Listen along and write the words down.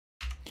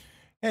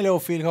Hello,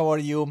 Phil. How are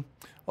you?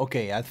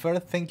 Okay, at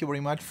first, thank you very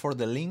much for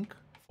the link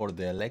for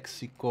the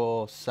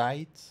Lexico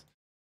site.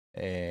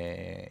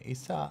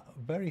 It's a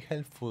very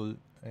helpful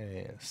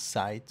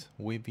site.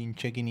 We've been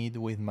checking it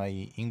with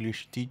my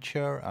English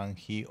teacher, and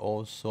he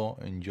also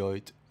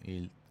enjoyed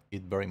it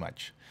very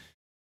much.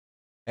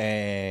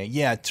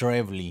 Yeah,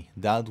 Trevly.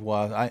 That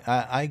was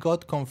I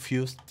got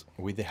confused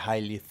with the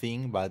highly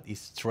thing, but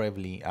it's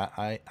Trevly.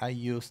 I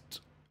used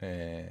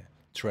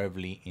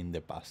Trevly in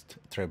the past.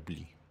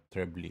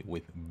 Trebly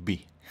with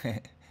B.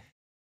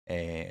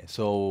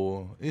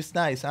 So it's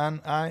nice, and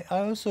I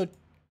also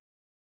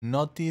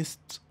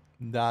noticed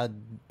that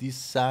this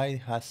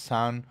site has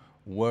some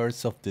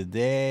words of the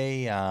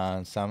day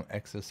and some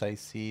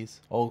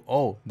exercises.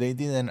 Oh, they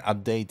didn't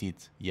update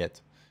it yet.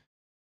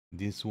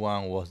 This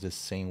one was the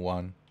same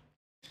one,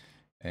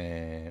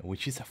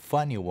 which is a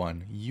funny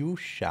one.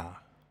 Yusha,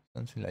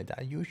 something like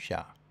that.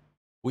 Yusha.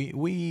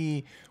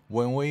 We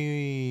when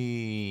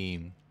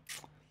we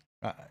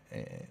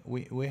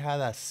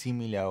had a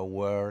similar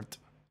word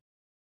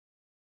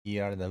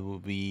here that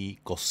would be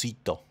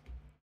cosito.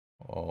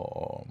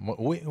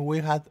 We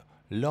had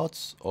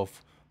lots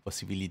of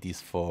possibilities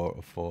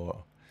for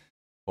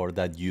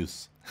that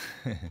use.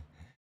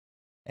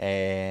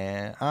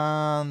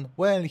 And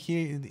well,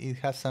 here it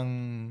has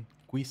some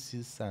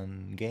quizzes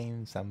and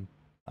games and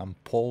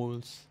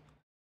polls,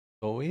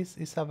 so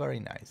it's a very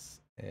nice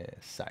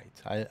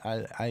site.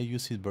 I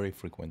use it very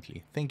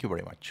frequently. Thank you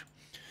very much.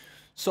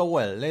 So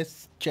well,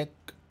 let's check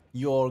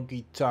your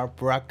guitar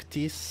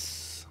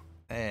practice.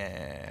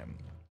 Let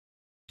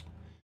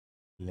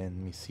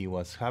me see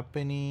what's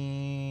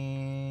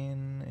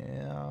happening.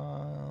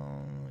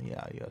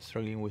 Yeah, you're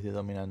struggling with the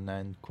dominant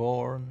 9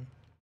 chord.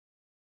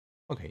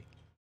 Okay,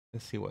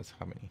 let's see what's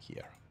happening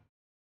here.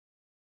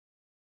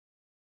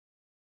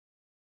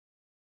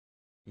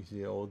 Is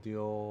the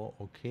audio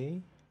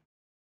okay?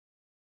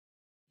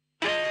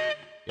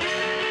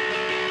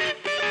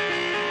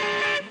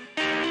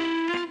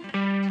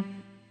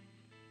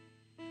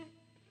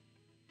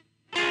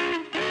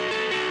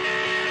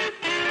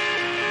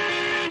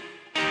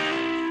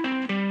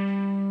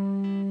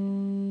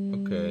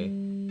 Okay.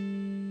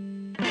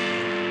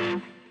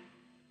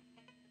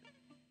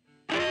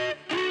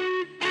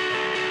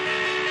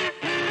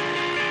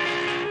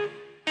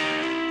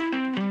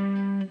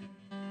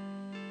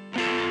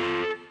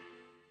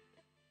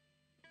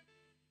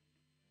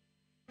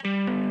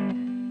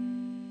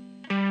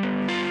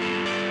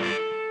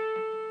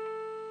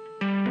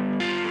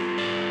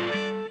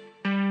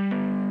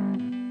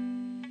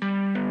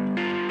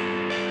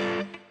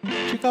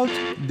 Check out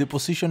the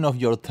position of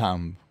your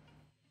thumb.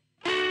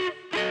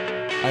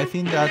 I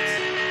think that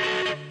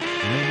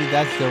maybe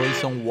that's the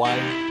reason why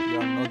you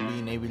are not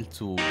being able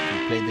to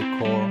play the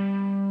chord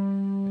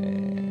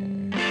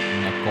in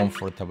a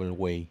comfortable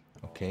way.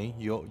 Okay,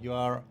 you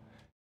are.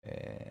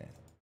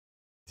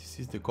 This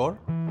is the chord.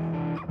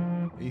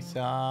 It's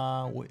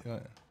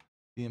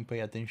didn't pay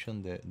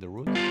attention the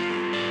root.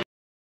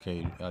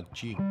 Okay,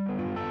 G.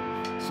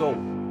 So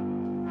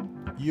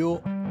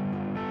you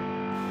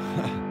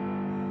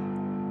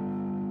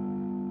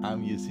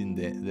I'm using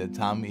the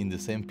thumb in the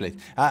same place.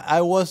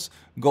 I was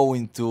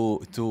going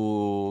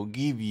to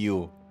give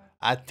you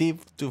a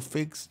tip to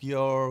fix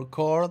your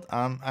chord,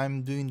 and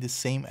I'm doing the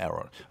same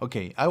error.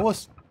 Okay, I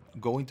was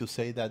going to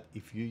say that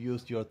if you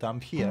use your thumb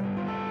here,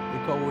 the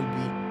chord will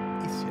be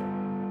easier.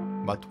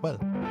 But well,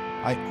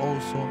 I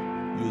also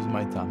use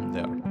my thumb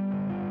there.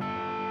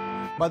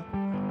 But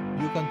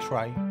you can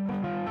try,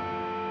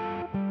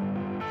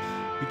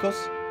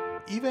 because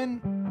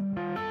even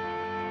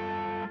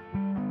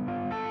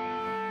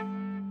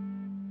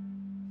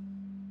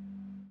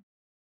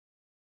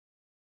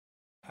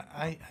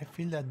I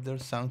feel that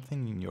there's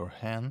something in your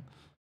hand.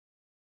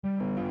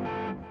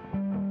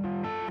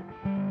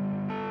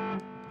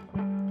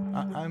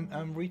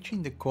 I'm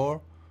reaching the core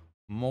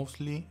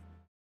mostly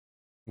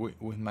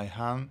with my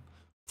hand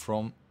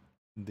from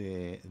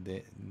the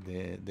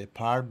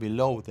part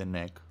below the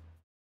neck.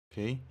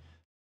 Okay,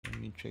 let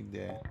me check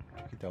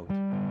it out.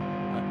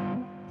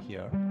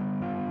 Here,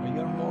 and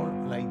you're more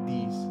like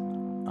this,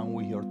 and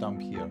with your thumb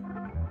here.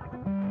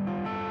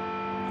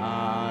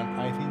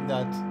 And I think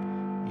that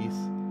is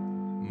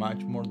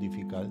much more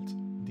difficult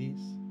this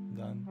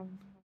than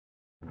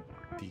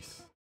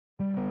this.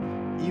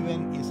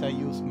 Even if I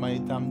use my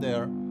thumb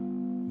there,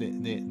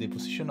 the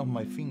position of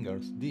my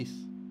fingers, this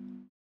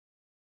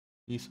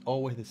is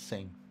always the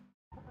same.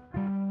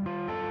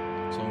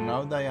 So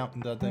now that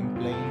I'm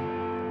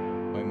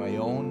playing by my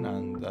own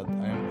and that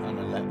I'm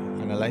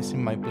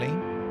analyzing my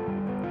playing,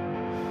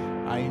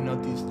 I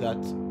notice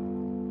that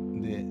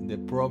the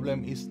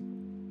problem is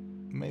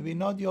maybe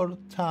not your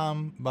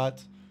thumb,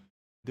 but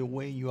the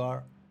way you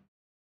are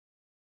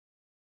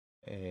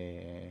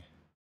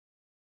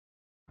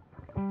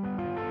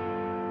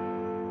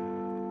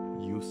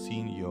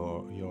using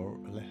your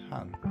left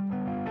hand,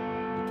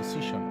 the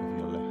position of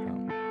your left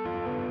hand.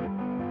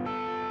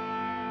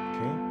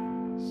 Okay,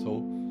 so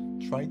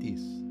try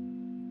this.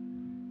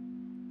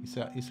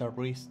 It's a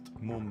wrist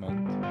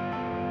movement.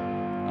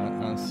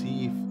 and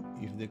see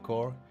if the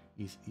chord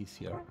is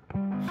easier.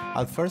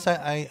 At first,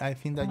 I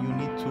think that you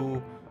need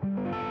to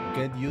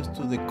get used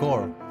to the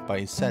chord by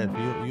itself.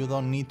 You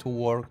don't need to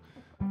work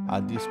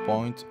at this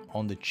point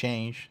on the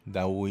change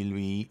that will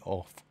be,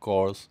 of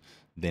course,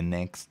 the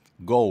next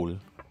goal.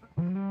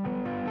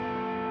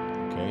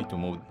 Okay, to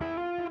move.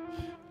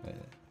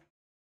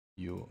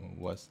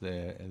 What's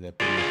the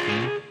previous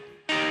thing?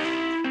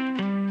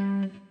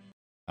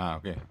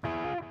 Okay.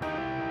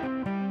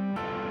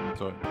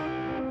 So,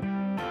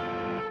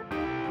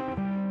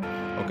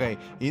 okay,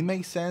 it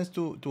makes sense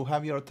to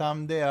have your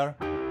thumb there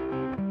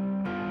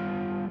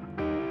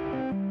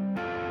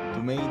to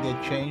make the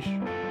change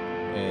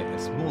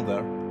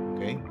smoother.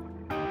 Okay.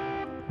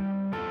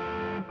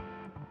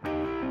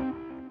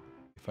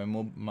 If I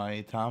move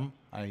my thumb,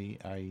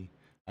 I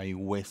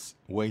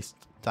waste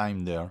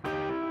time there.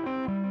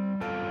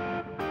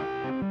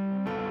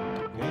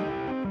 Okay.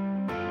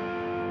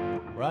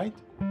 Right?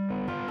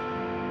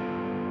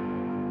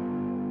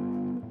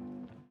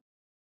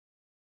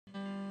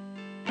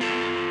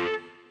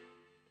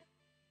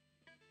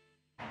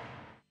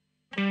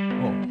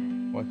 Oh,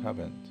 what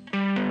happened?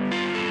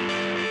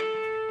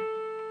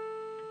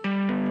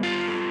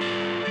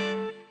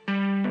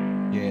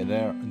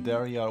 Yeah,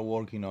 there you are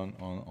working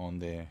on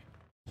the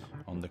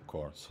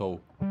chord. So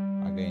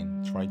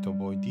again, try to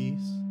avoid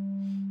this.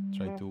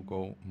 Try to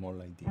go more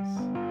like this.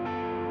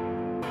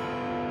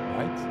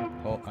 Right?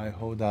 Oh, I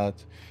hope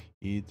that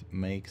it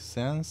makes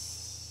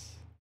sense.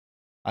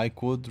 I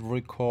could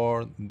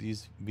record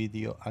this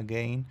video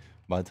again,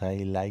 but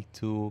I like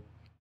to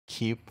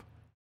keep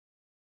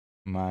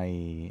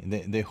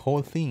the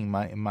whole thing,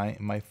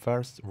 my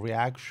first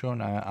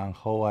reaction and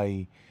how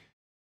I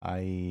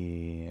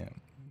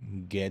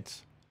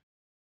get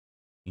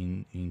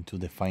into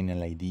the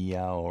final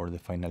idea or the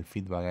final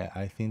feedback.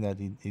 I think that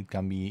it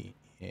can be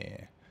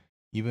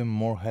even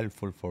more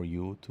helpful for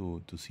you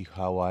to see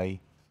how I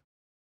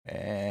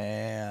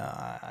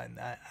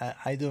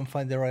don't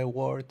find the right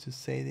word to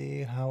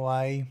say how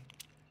I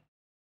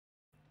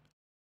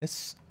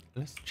let's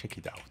check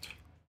it out.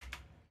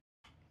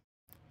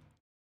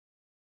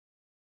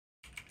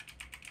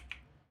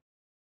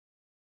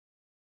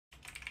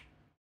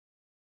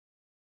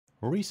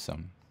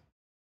 Reason.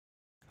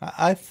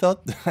 I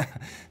thought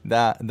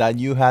that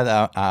you had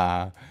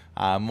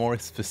a more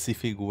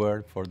specific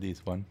word for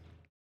this one.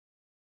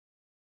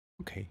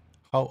 Okay,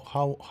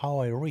 how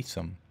I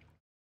reason.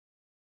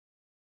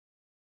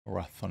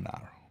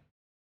 Razonar.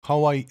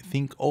 How I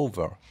think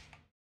over.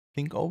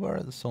 Think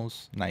over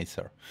sounds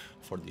nicer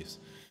for this.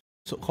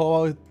 So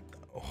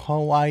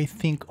how I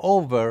think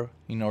over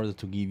in order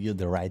to give you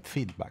the right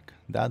feedback.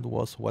 That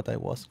was what I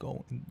was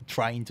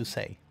trying to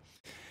say.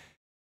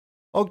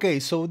 Okay,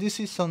 so this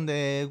is on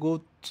the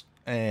good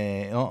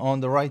on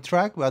the right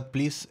track, but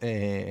please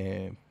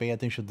pay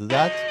attention to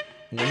that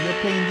when you're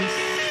playing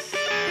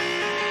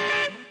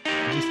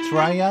this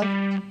triad.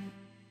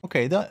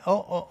 Okay,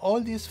 all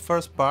this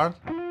first part.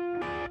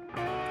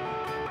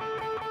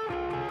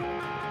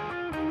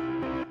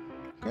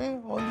 Okay,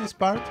 all this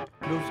part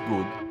looks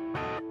good.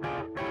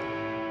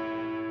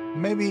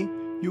 Maybe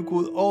you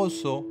could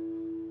also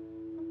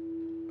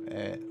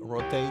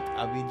rotate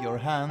a bit your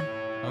hand.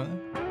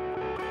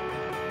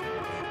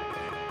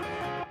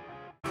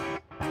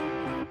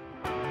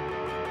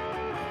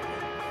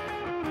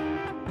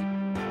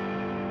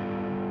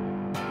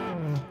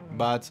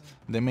 But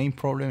the main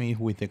problem is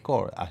with the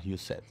chord, as you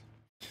said.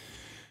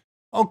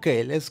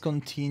 Okay, let's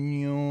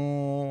continue.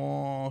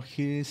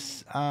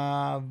 Here's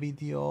a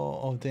video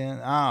of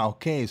the.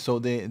 Okay. So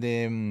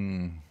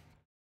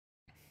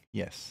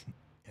yes,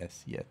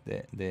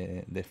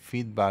 the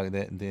feedback,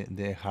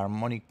 the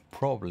harmonic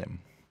problem.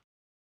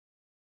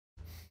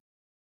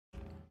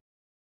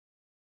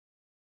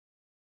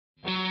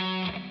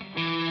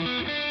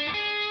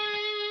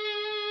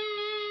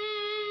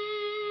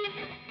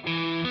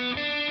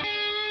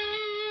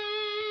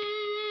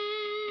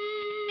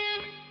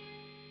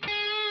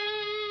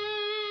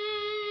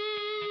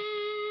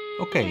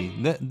 Okay,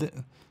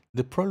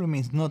 the problem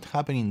is not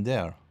happening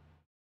there.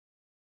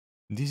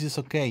 This is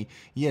okay.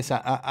 Yes,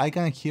 I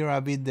can hear a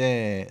bit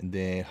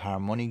the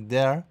harmonic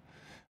there,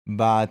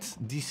 but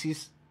this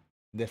is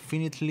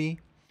definitely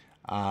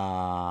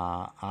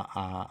a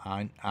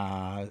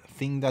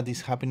thing that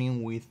is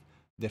happening with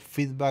the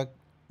feedback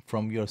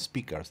from your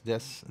speakers.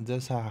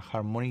 There's a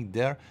harmonic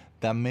there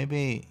that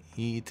maybe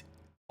it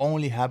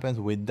only happens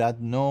with that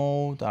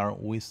note or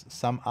with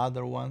some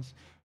other ones,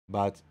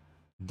 but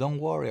don't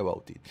worry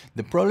about it.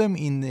 The problem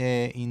in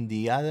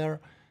the other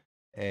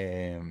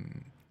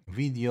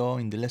video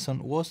in the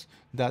lesson was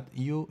that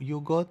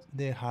you got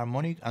the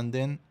harmonic and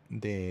then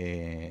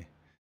the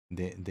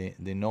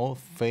note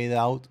fade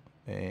out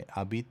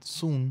a bit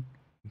soon,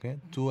 okay,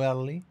 too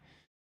early,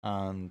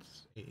 and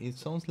it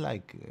sounds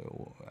like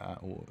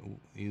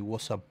it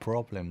was a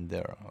problem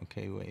there.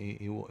 Okay,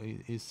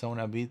 it sounds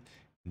a bit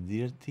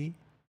dirty,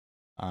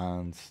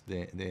 and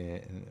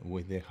the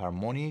with the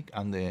harmonic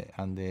and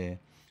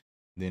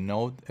the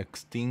note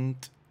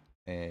extinct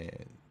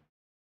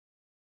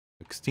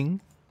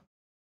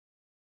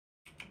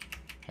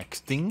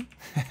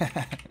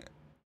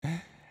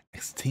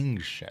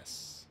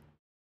Extinguishes.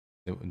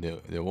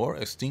 The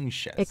word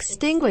extinguishes.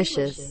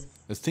 Extinguishes.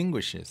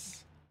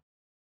 Extinguishes.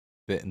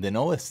 The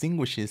no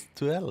extinguishes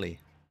too early.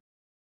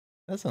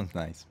 That sounds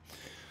nice.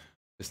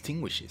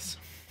 Extinguishes.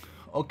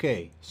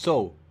 Okay,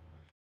 so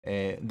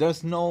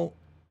there's no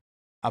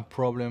a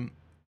problem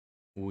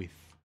with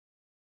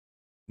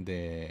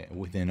the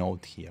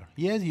note here.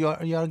 Yes, you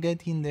are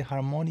getting the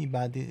harmony,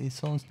 but it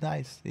sounds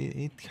nice.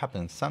 It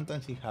happens.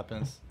 Sometimes it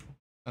happens.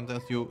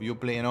 Sometimes you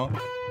play a note.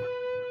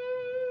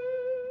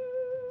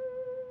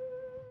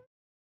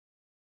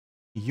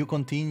 You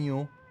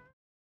continue,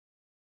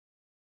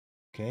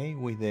 okay,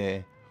 with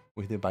the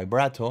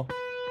vibrato,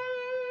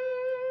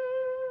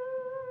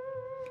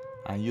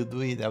 and you do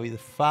it a bit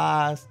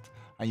fast,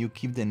 and you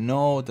keep the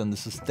note and the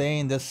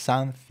sustain. There's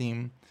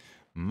something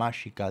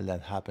magical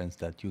that happens,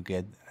 that you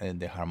get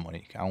the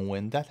harmonic, and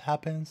when that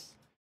happens,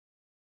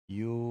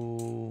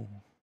 you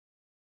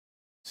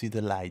see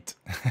the light.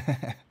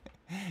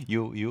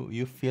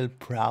 you feel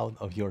proud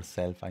of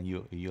yourself, and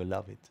you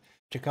love it.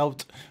 Check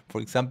out,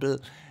 for example,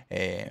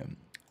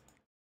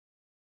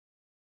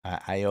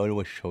 I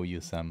always show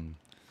you some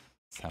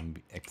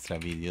extra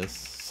videos.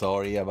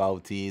 Sorry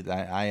about it.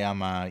 I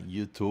am a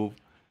YouTube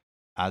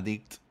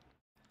addict.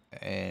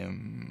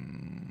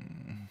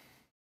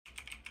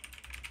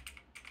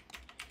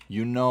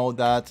 You know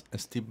that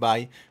Steve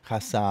Vai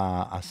has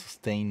a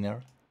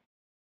sustainer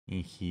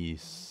in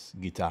his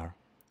guitar.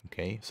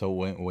 Okay, so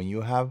when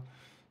you have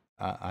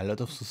a lot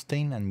of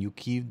sustain and you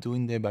keep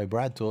doing the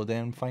vibrato,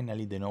 then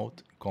finally the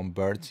note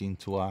converts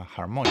into a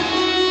harmonic.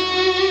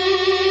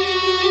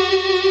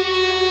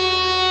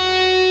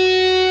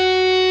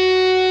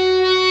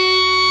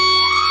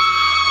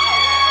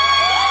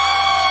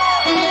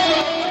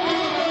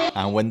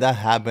 And when that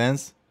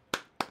happens,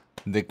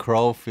 the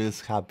crowd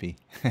feels happy.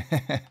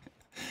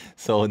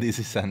 So this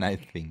is a nice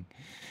thing.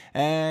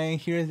 And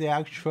here's the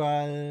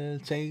actual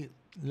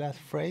last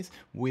phrase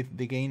with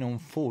the gain on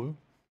full.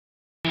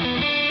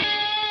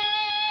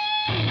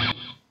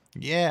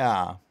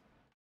 Yeah,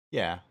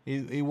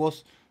 it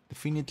was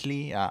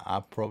definitely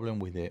a problem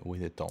with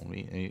the tone.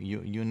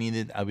 You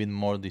needed a bit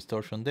more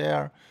distortion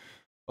there,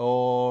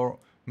 or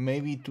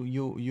maybe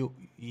you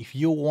if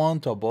you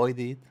want to avoid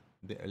it.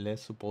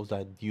 Let's suppose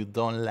that you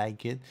don't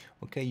like it.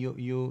 Okay,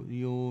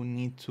 you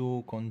need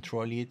to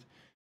control it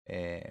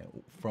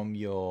from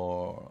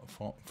your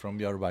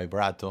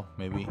vibrato.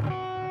 Maybe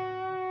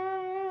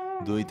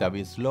do it a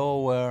bit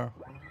slower.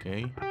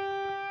 Okay.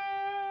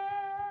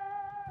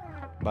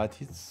 But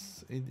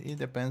it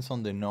depends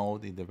on the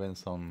note. It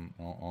depends on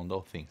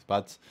those things.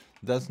 But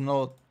that's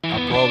not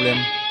a problem.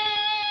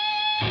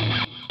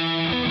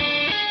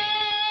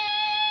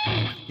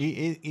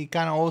 It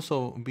can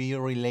also be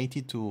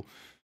related to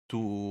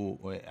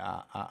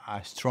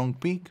a strong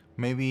peak.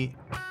 Maybe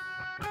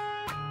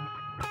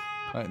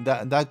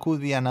that could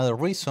be another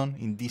reason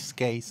in this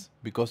case,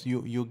 because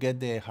you get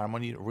the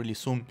harmony really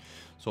soon.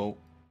 So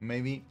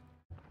maybe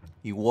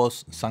it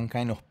was some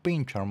kind of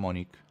pinch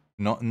harmonic,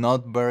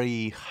 not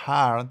very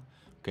hard.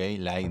 Okay,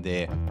 like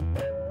the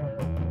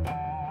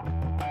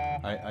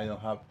I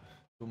don't have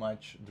too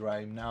much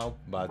drive now,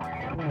 but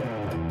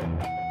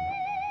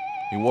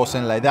it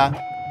wasn't like that.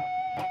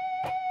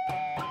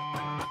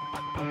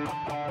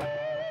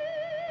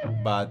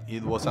 But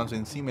it was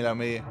something similar.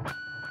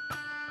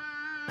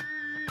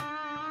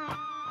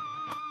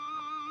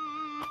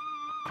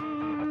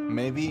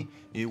 Maybe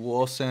it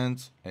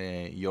wasn't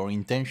your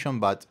intention,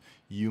 but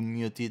you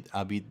muted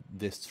a bit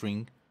the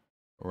string,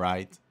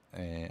 right?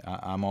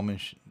 A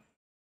moment,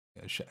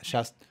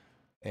 just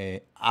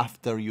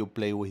after you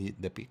play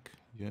with the pick.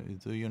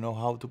 Do you know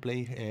how to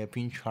play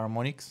pinch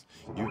harmonics?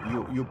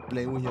 You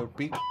play with your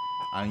pick,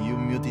 and you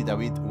mute it a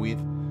bit with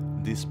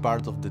this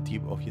part of the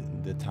tip of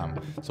the thumb.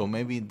 So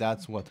maybe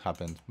that's what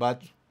happened.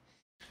 But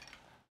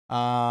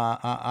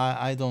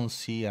I don't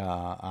see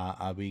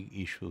a big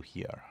issue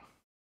here.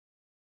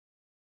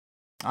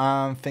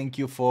 Thank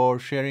you for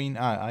sharing.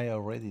 I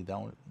already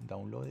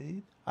downloaded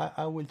it.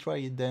 I will try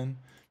it then.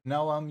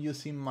 Now I'm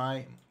using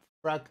my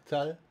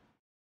Fractal.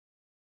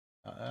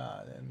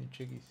 Let me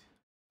check it.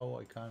 Oh,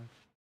 I can.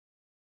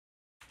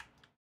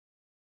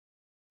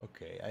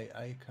 Okay,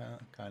 I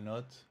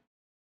cannot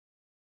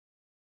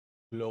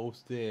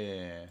close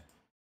the.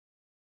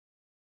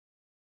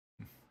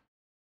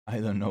 I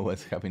don't know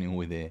what's happening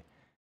with this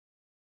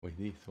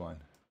one.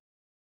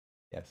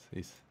 Yes,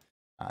 it's.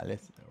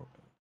 Let's.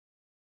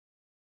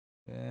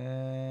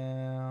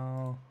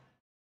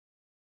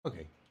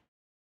 Okay,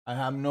 I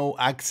have no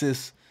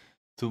access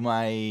to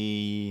my.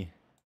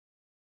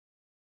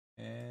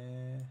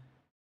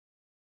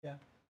 Yeah,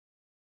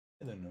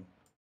 I don't know.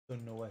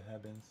 Don't know what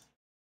happens.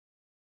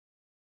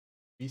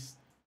 Vista,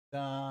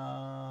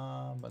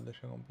 pantalla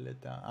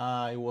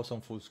completa. It was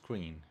on full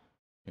screen.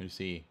 You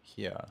see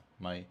here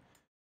my.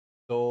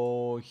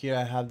 So here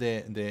I have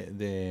the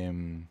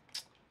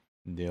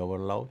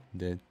overload,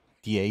 the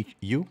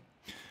THU.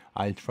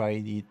 I'll try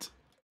it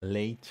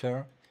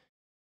later.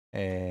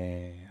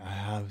 I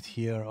have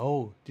here,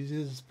 oh, this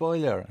is a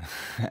spoiler.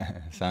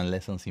 Some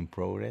lessons in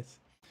progress.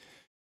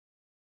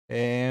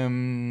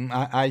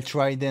 I'll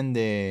try then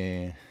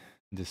the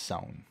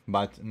sound,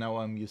 but now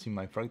I'm using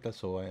my Fractal,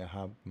 so I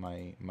have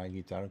my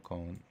guitar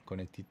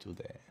connected to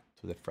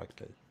the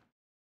Fractal.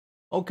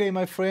 Okay,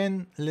 my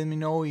friend, let me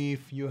know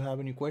if you have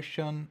any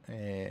question.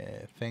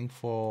 Thanks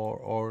for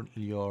all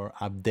your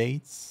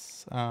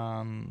updates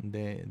and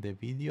the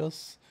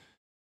videos.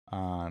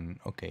 And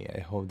okay, I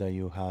hope that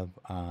you have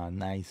a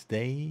nice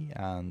day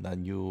and that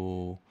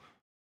you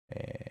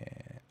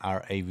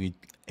are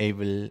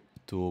able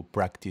to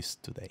practice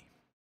today.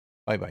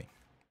 Bye bye.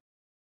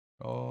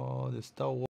 Oh, the Star Wars.